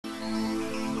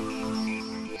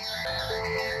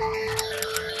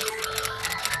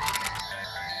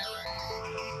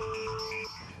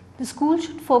The school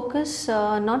should focus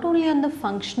not only on the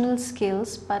functional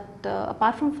skills, but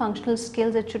apart from functional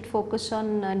skills, it should focus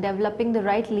on developing the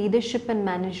right leadership and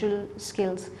managerial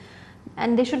skills.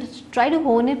 And they should try to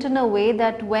hone it in a way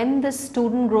that when the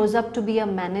student grows up to be a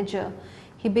manager,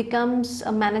 he becomes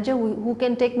a manager who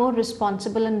can take more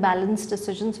responsible and balanced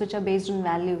decisions which are based on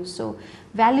values. So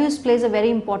values plays a very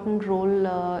important role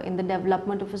in the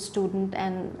development of a student,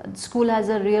 and school has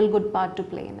a real good part to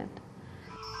play in it.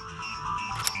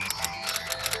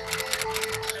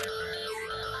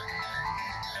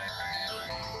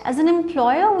 As an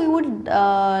employer, we would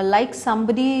like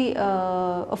somebody,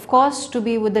 of course, to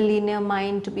be with a linear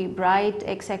mind, to be bright,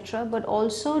 etc., but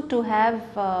also to have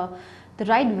the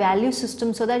right value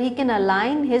system so that he can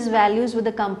align his values with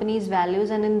the company's values,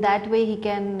 and in that way he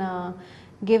can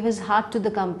give his heart to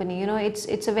the company. You know,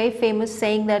 it's a very famous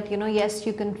saying that, you know, yes,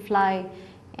 you can fly,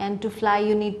 and to fly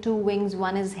you need two wings,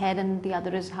 one is head and the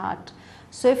other is heart.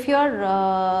 So if your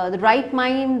the right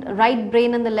mind, right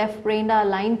brain and the left brain are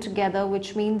aligned together,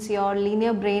 which means your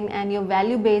linear brain and your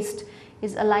value based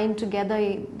is aligned together,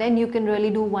 then you can really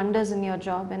do wonders in your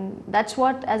job. And that's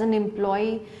what, as an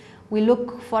employee, we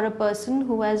look for a person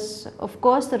who has, of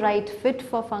course, the right fit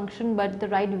for function, but the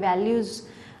right values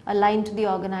aligned to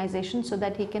the organization so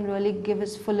that he can really give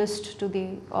his fullest to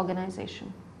the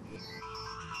organization.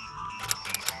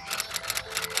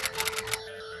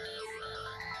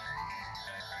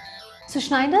 So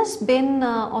Schneider's been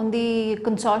on the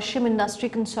consortium, industry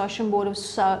consortium board of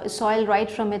soil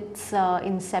right from its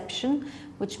inception,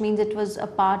 which means it was a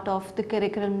part of the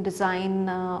curriculum design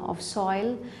of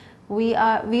soil. We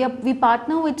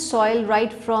partner with soil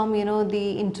right from, you know,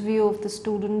 the interview of the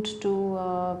student to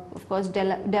of course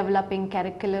developing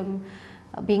curriculum,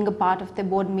 being a part of the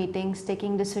board meetings,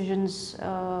 taking decisions,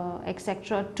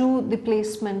 etc., to the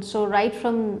placement. So right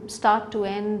from start to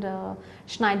end,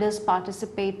 Schneider's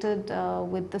participated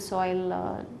with the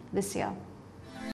soil this year.